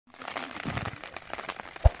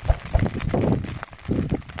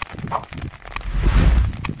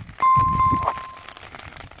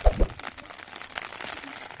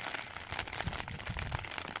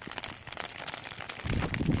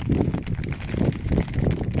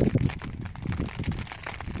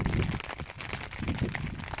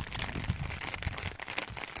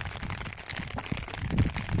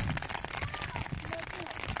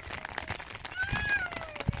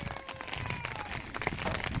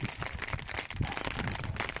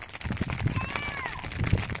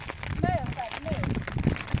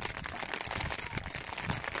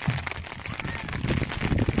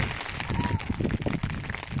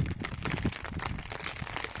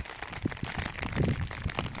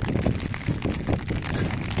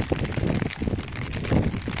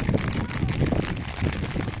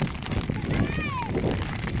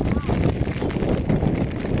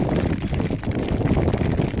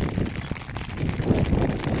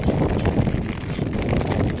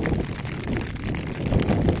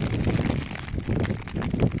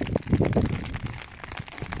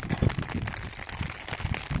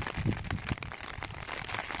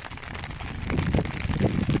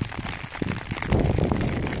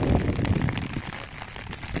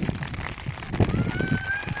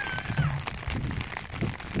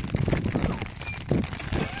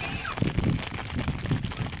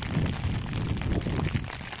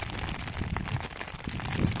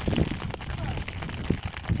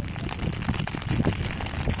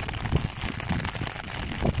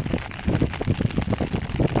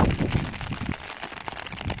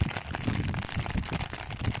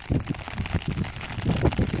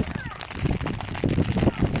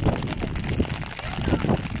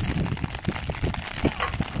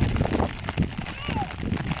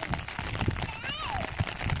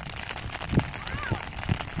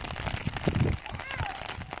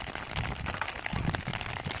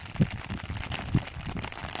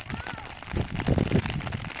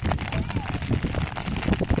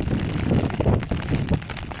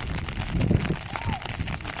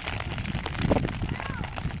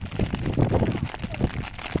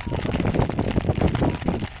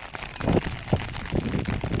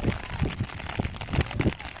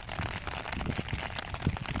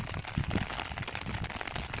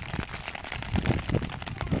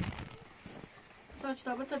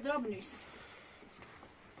تا دراب نیست.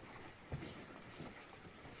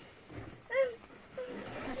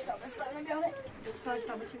 Sta bestellen gaan hè? Dus sta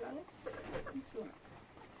je met je wel hè? Zo.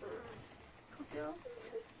 Goed ja.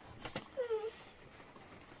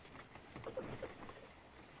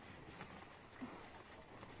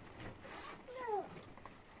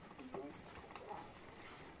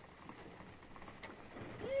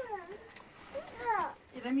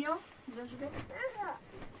 İremiyor. Güzel güzel.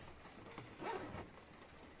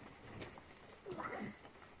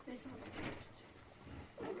 Neyse.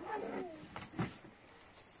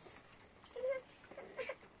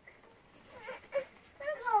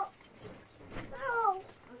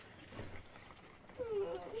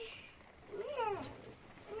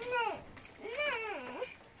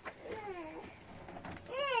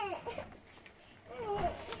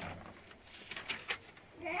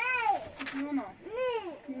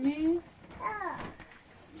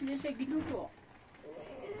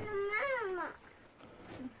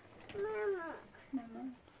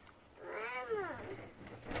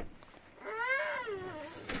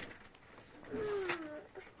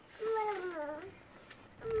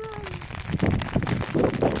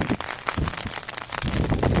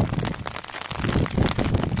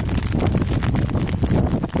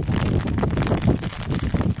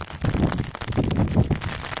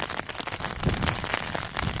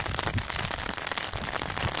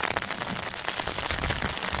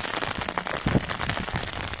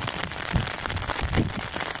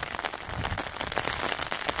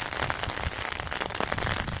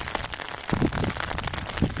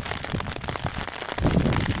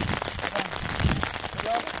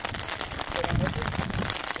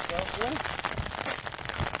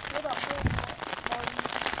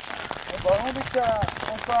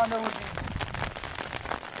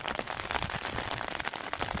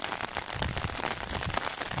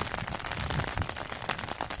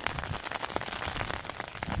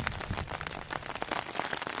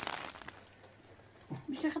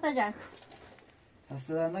 جان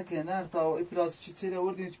اصلا نکنه تا ای پلاستیکی چیره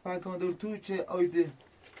وردیم چه پاکم دور تو چه آیده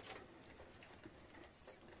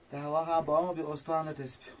دهوا هم با ما به استان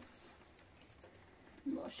تسبیح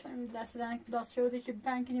باشه دست دانک پلاستیک شده چه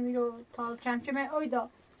بانکی نمیگو تا چمچمه آیدا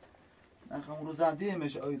نخم روزنده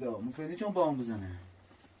میشه آیدا مفیدی چون با هم بزنه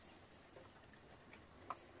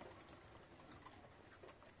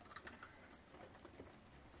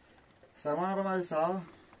سرمان رو مدرسه ها؟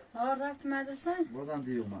 رفت مدرسه؟ بازم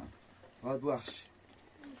دیر اومد باید بخشی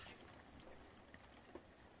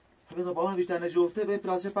بذار با اون بیشتر نجوفته به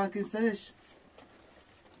پلاستیک پنکیم سرش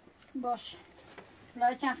باش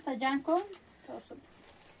لای چند تا جمع کن تا صبح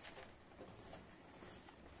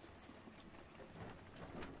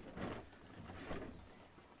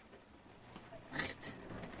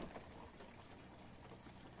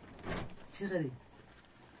چی غری؟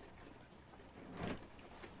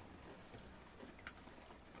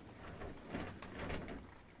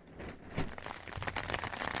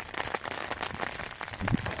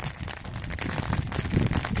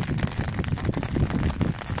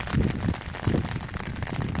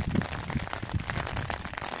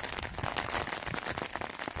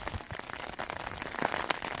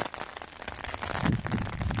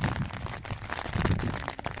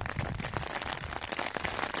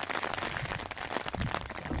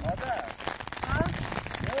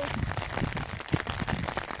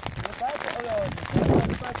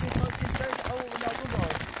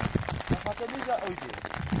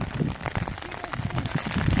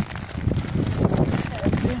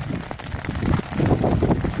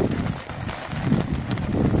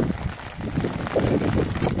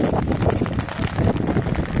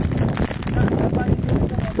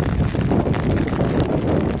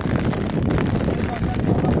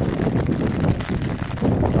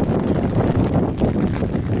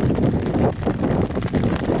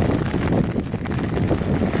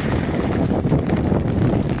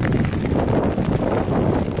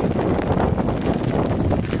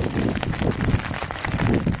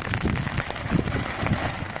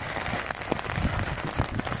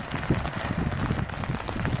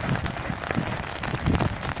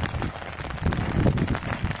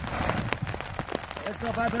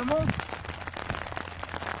 بعدمون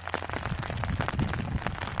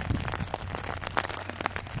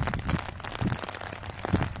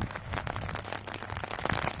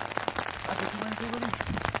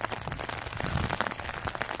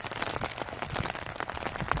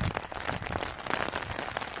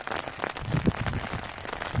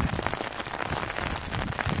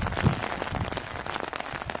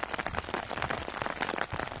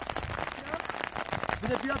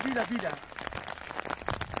بیا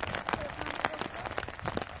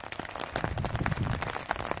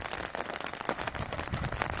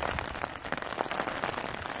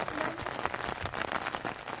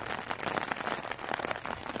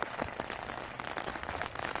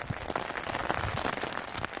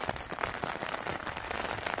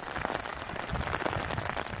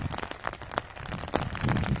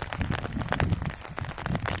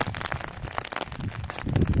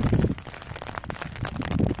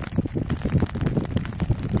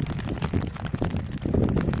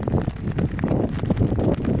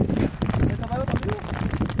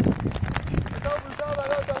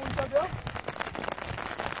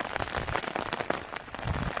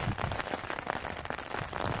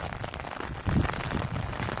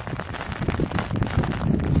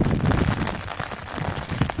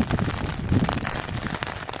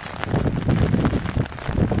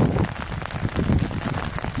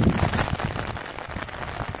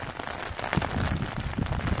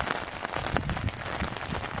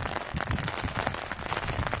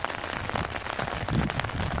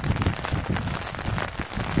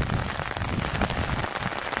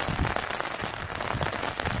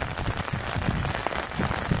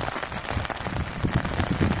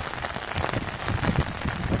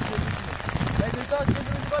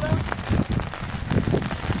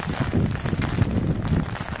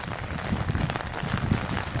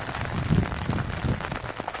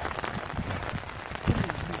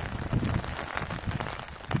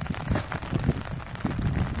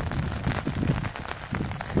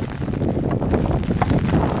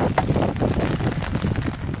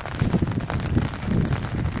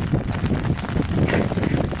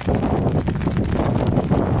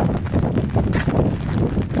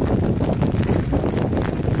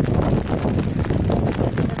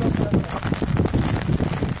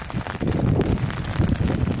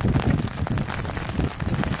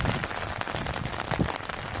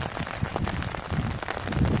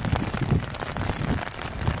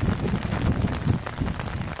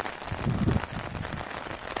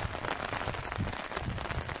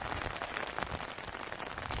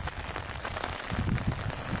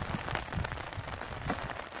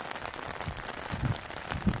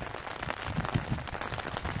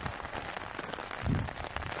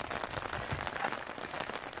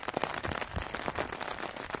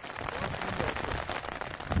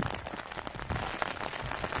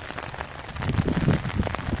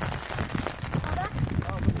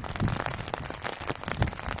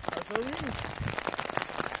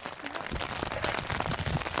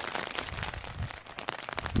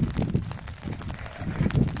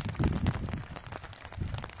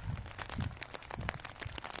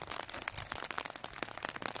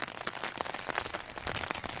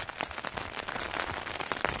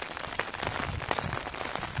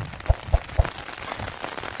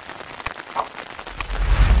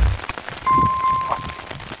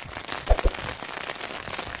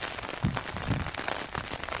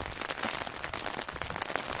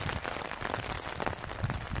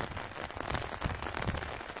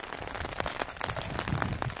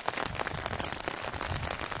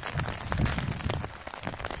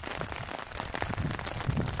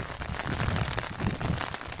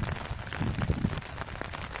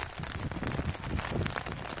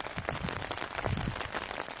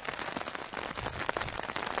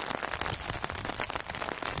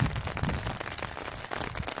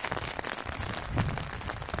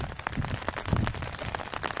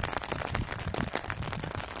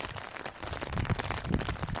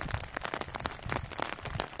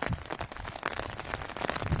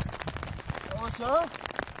چا؟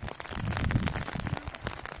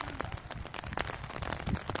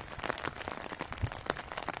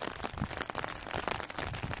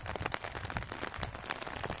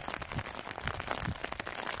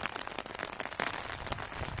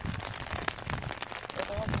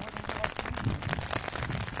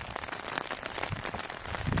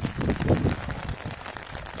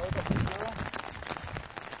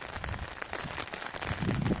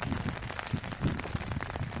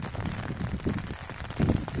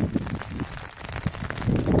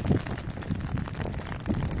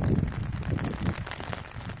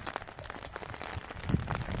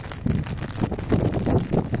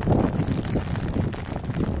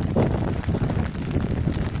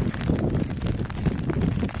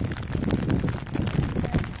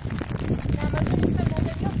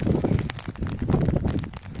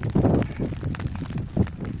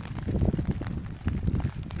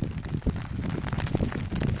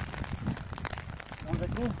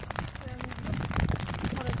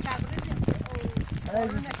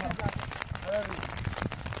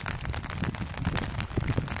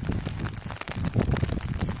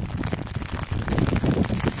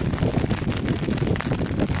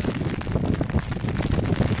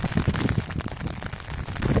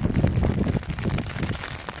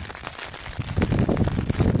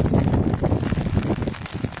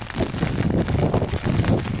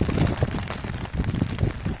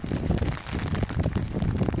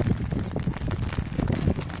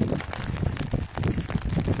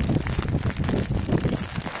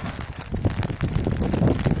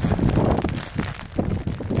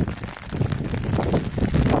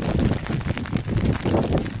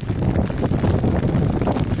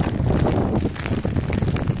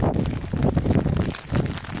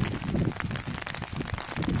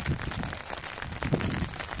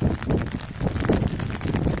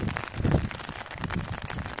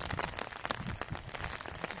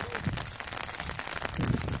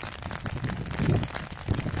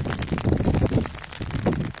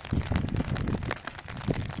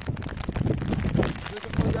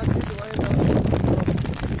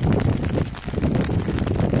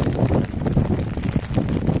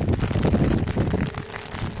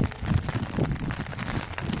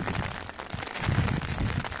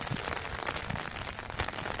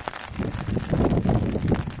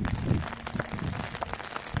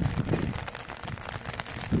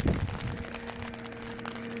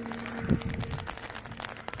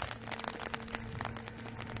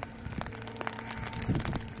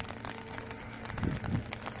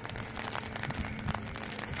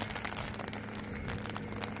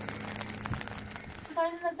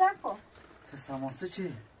 سماسه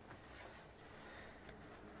چی؟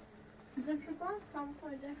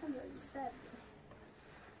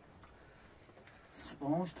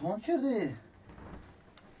 باموش تون کرده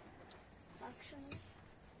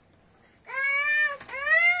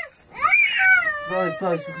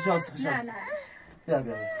استای خشاست بیا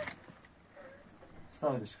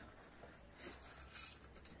استایلش کن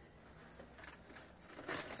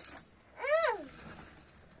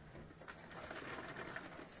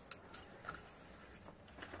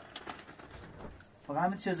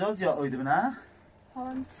فقط چیزا زیاد اویده بنا؟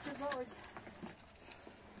 همه چیزا اویده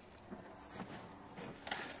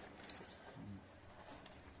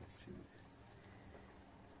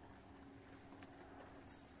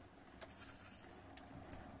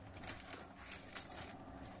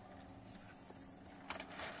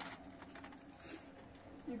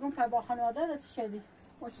میگم پای با خانواده دست شدی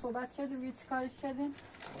باش صحبت کردی وی چی کارش کردیم؟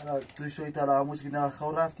 والا توی شوی تلاموش که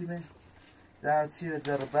نخور رفتیم در چی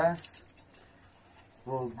ذره بس و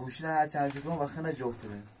گوشی هر چند جگون و خنه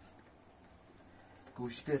جفته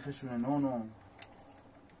گوشی تخشونه نونو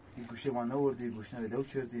این گوشی ما نوردی گوشی نویدو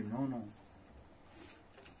کردیم نونو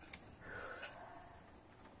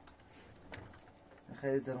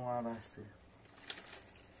خیلی ذره ما بسته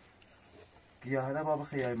گیاهنه بابا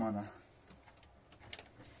خیلی مانه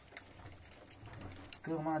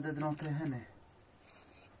که ما دادنم تو همه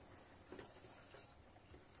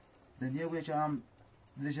دنیا بوی که هم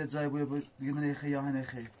دلشت زای بوی بگه من خیلی یا هنه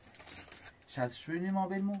خیلی شد شوی نیما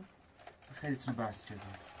بیلمو خیلی تنه بست کردم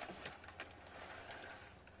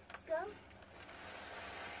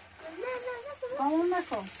همون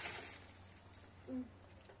نکن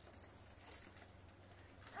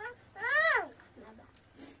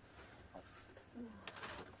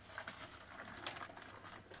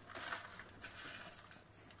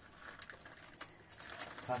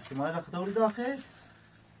خستیمانه رخت دوری داخل؟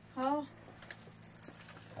 ها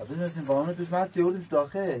بدونستیم بانو توش بعد تیوردیمش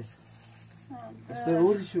داخل استه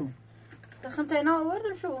اوردیشون دخم تینا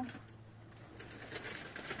آوردم شو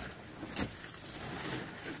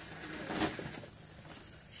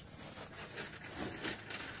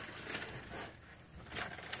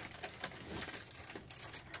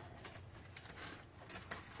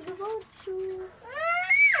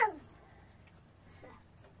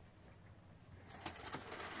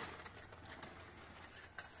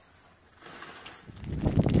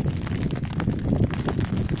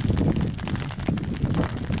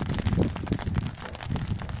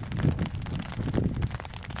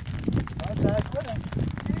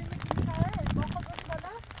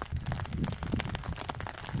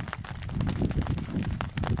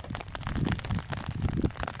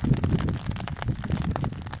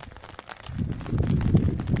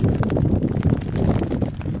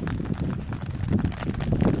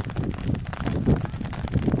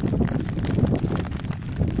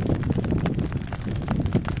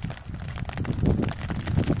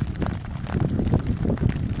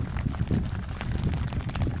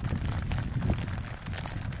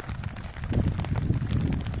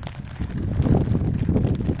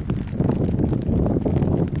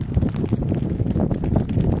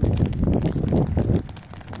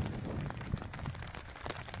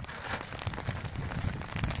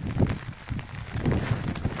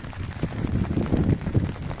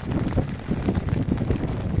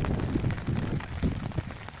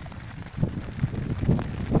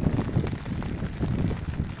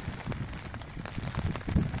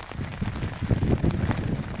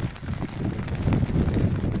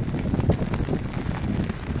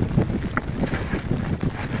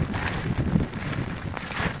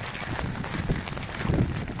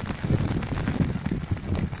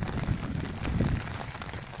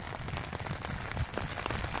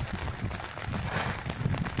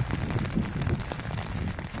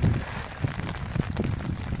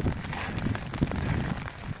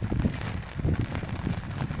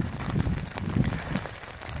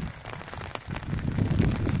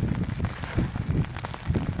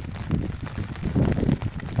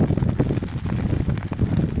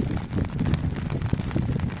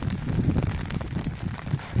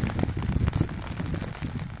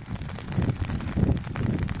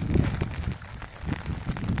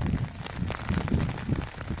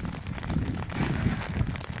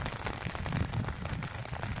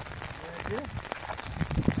چیه؟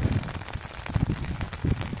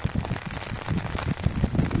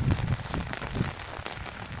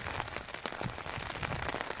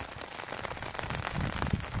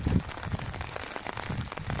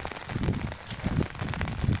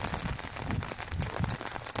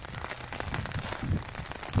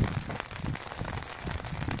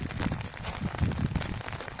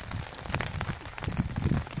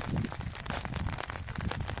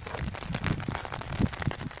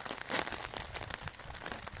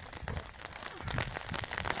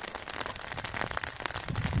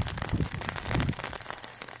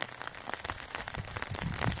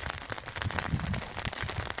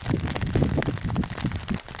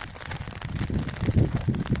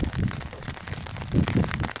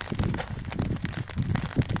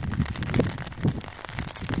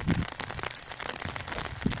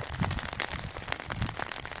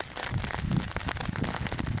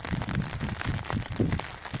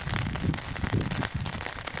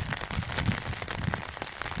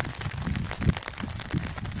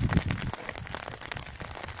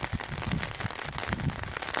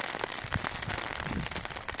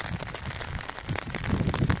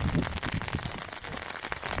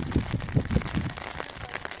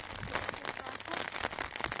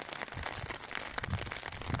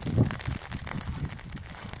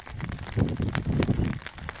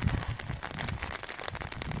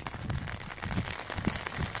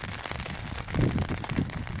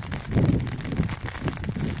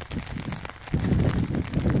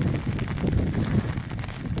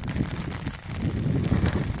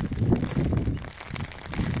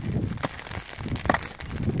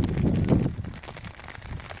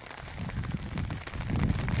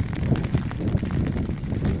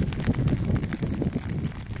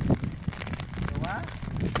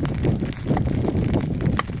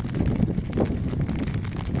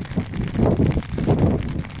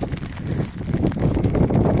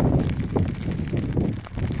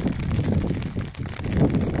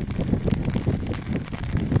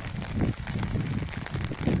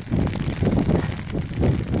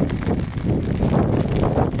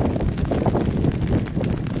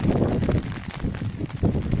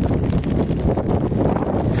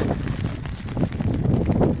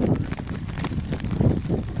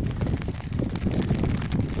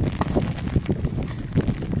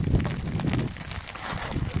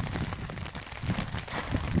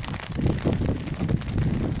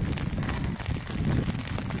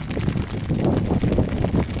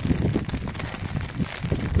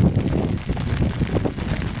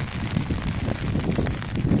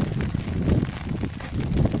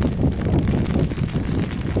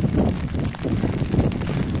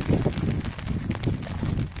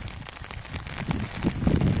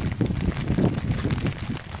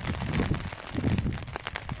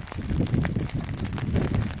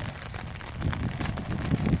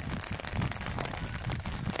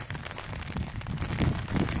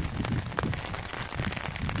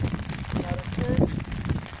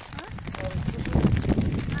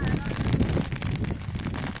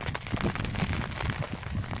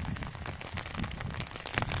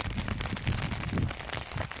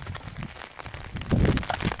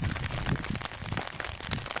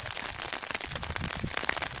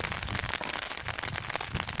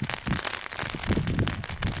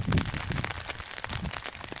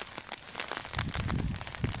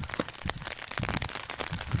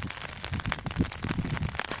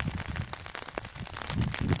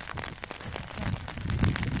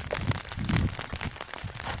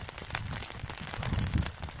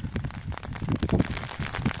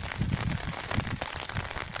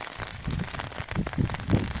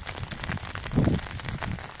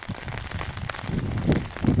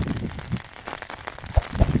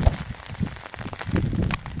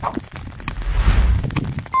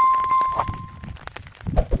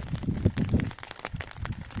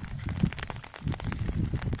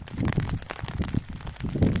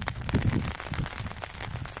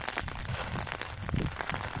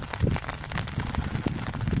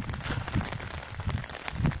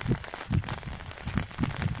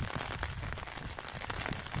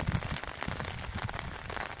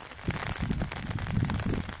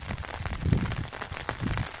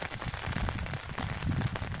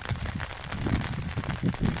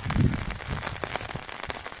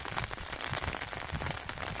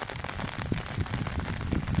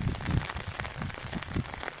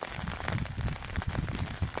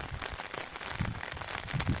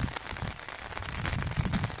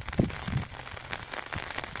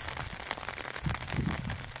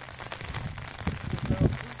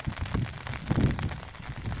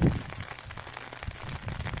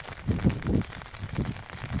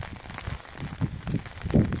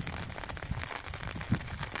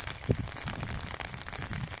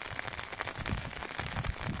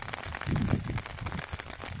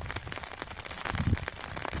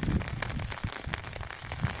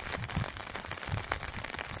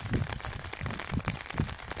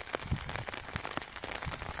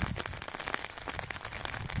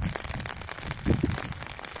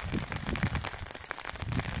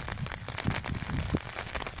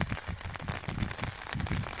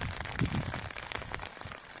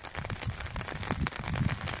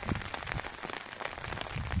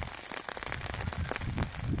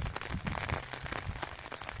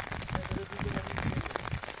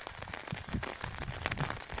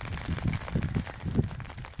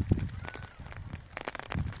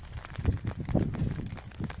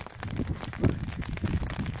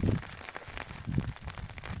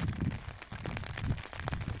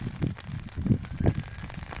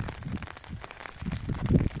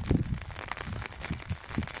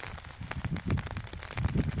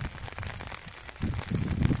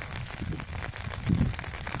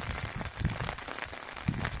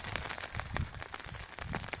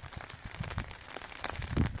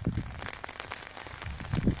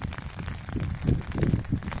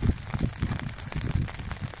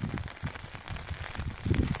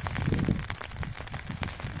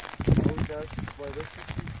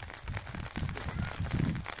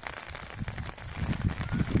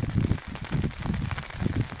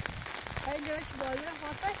 بازی رو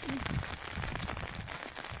خواستش نیست.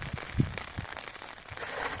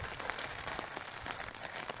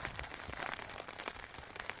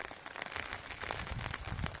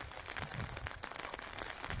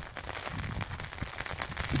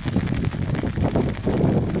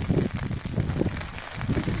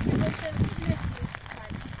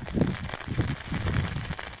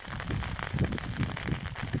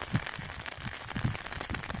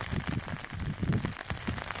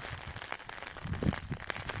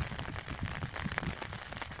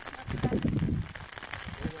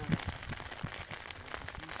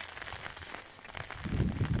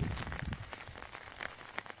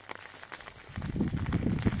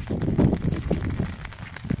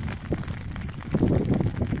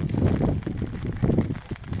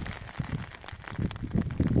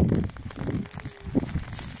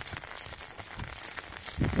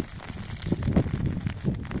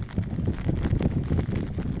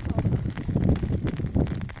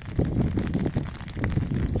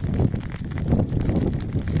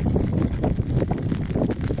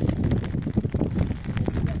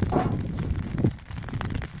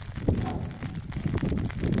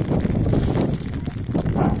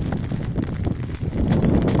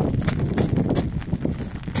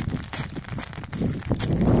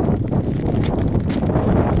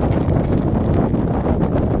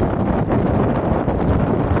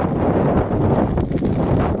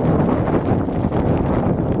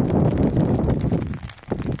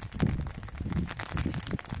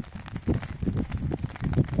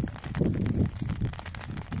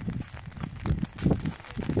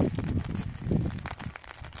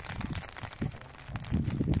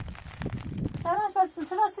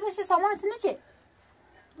 سامان سنه که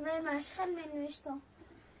من مشغل نوشتم.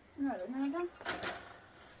 نردم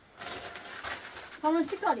سامان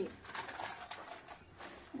چی کاری؟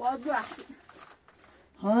 باید وقتی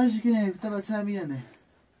خانه چی کنه؟ بتا بچه هم میانه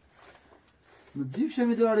مجیب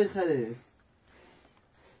شمی داره خره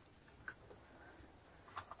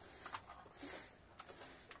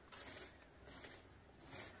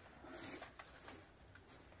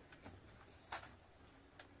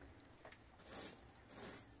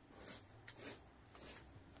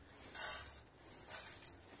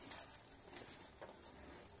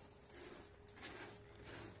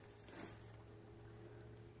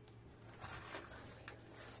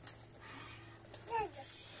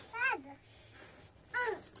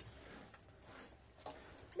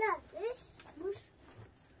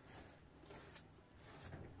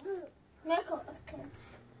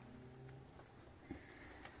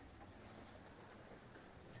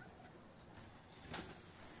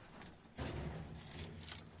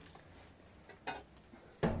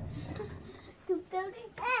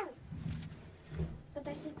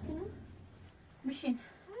بشین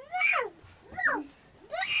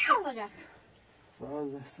فقط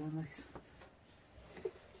بستن نکن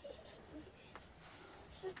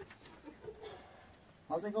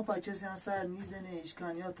از اینکه پاچه سیان سر میزنه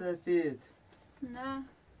اشکانیات تفید نه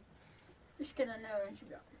اشکاله نه چی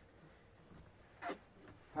بیا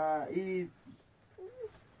ها ای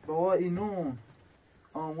بابا اینون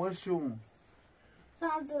آمورشون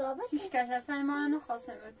سان زرابه هیچ کش اصلا ما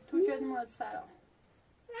نخواستم تو جد مورد سرا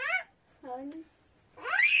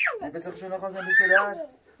نه بسخشون نخواستم بس بدر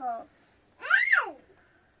ها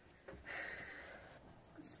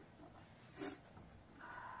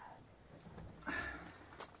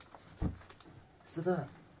صدا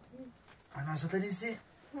انا عشان نیستی؟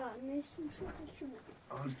 ها نیستم شما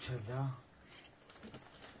آل چلا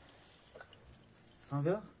سام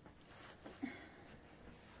بیا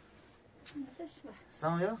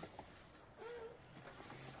سام بیا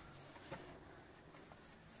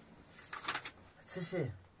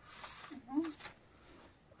چشه؟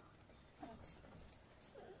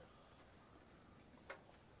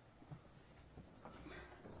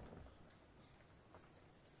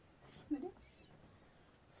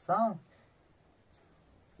 سام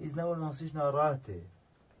ایز نور ناسیش ناراحته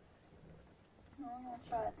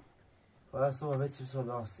شاید باید صبح بیت بسو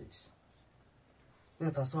ناسیش بیا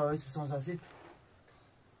تا صبح بیت بسو ناسید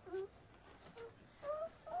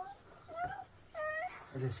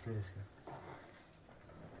ادش کن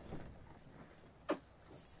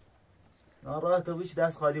ناراحته بیش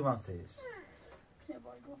دست خالی مانتش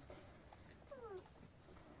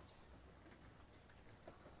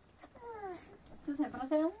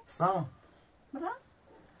سام برا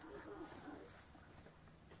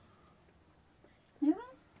نیرو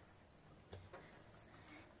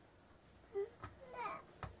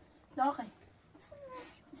داخل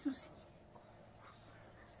سوسی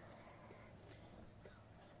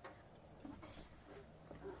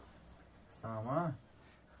سامان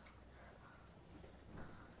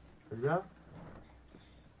بیا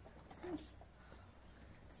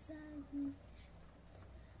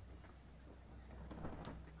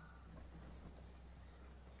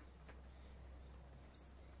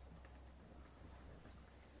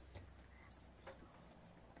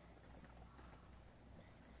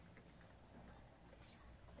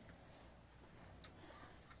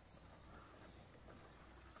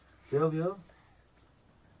بیا بیا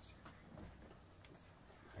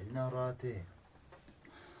خیلی ناراحته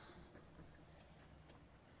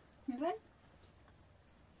می‌خوای؟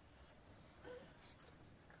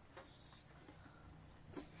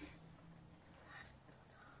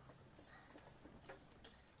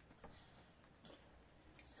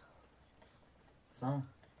 سام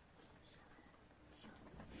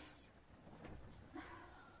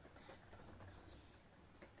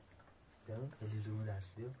بیا خیلی جمعه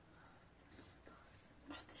درس بیا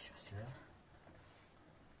چرا؟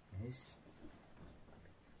 نیست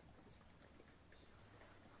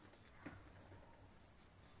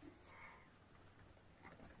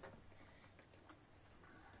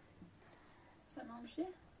سلام شه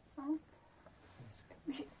سلام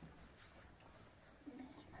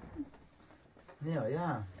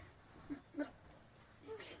نیایم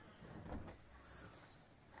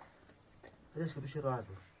بدش که بشه راحت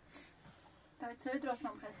بود چه درست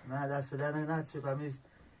نمی‌خواد نه دست در نه چه قمیز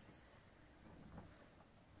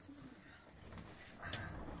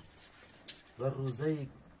و روزه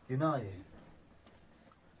گناهه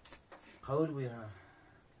قول بویه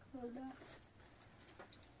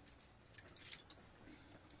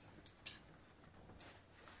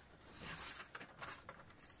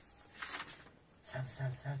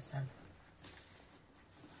سل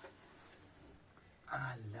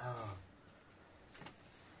الله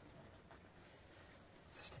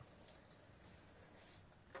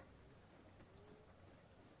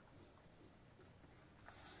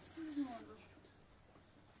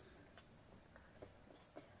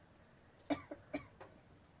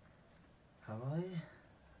هوای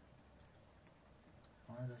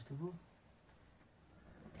ما داشته بود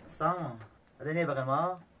سامان هذا نبي بقى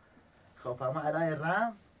ما خب ما الان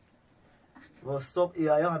الرام والصبح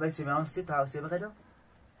يا يوم بس ما نسيت تعاوز بقى ده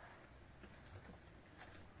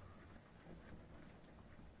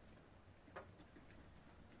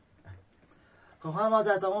خب ما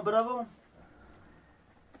زدم ما برام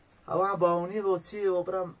هوا باونی و چی و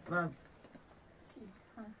برام من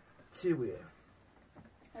چی بوده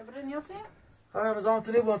برای نیاسی؟ ها مزام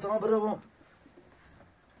تلی بود تمام برام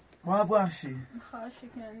ما بخشی خواهش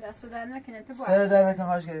کنم دست در نکنه تو سر در نکن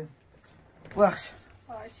خواهش کنم بخش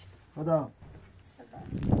خواهش خدا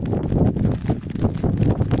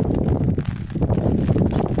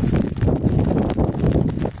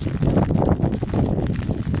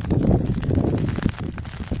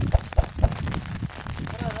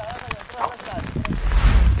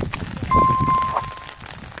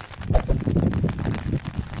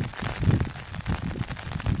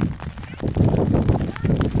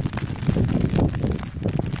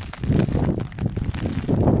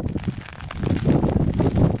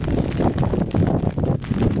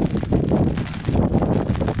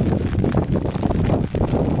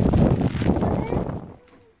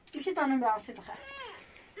براسي بخير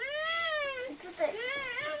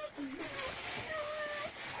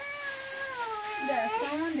ده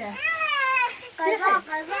سامان ده قربان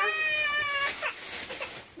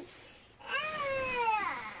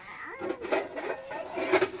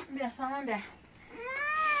بیا سامان بیا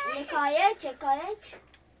شکایت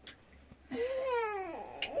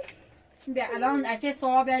بیا الان اچه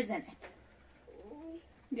صحاب بزنه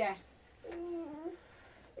بیا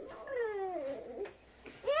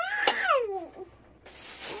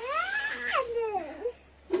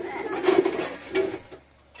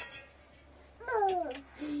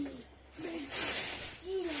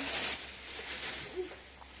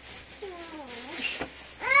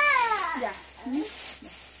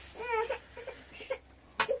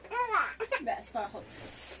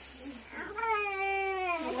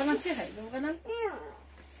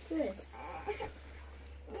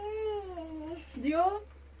دیو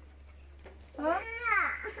ها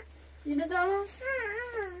اینه دارم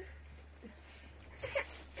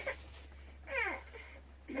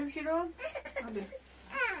بمشي رو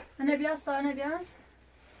انا بیا استانه بیا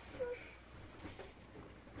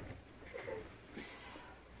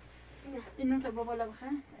اینو تو بابا بخیر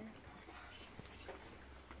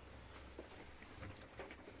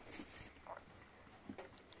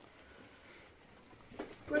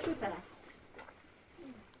وشو طرف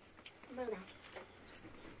بله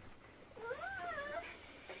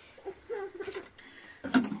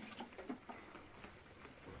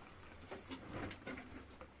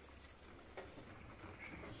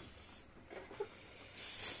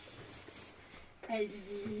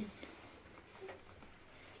خیلی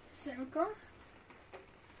سمکن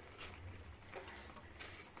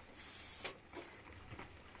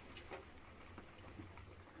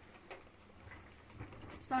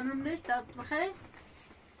سانون نیست داد بخیر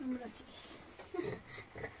نمونه چیکش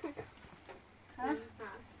ها؟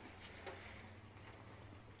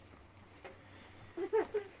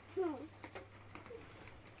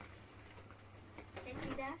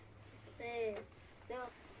 Tequila. No.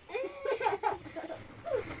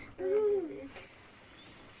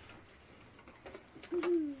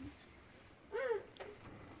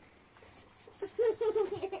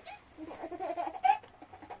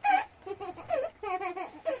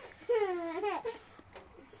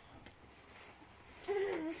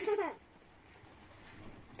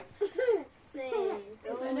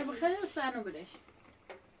 أنا بخلي لسانه بليش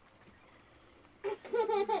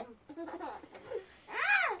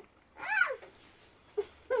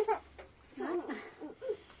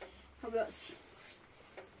خلاص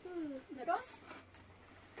درست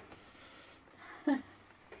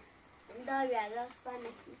داری راستانه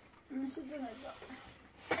میشه دونه دا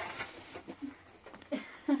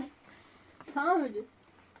سامجو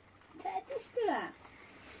تاتیش کنم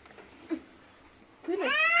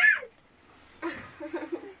بلش